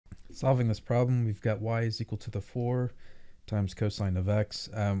Solving this problem, we've got y is equal to the 4 times cosine of x.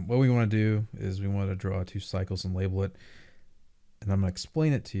 What we want to do is we want to draw two cycles and label it, and I'm going to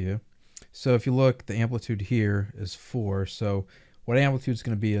explain it to you. So if you look, the amplitude here is 4. So what amplitude is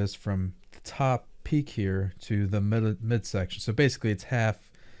going to be is from the top peak here to the midsection. So basically it's half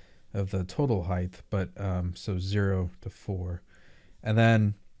of the total height, but so 0 to 4. And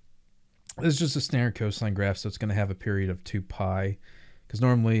then this is just a standard cosine graph, so it's going to have a period of 2 pi, because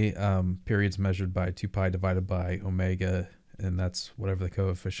normally period's measured by 2 pi divided by omega, and that's whatever the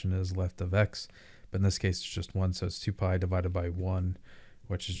coefficient is left of x. But in this case, it's just 1, so it's 2 pi divided by 1,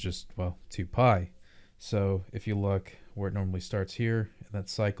 which is just, well, 2 pi. So if you look where it normally starts here, and that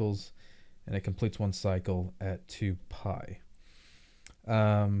cycles, and it completes one cycle at 2 pi.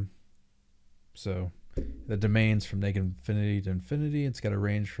 So the domain's from negative infinity to infinity. It's got a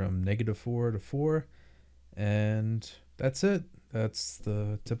range from -4 to 4. And that's it. That's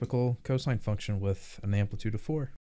the typical cosine function with an amplitude of 4.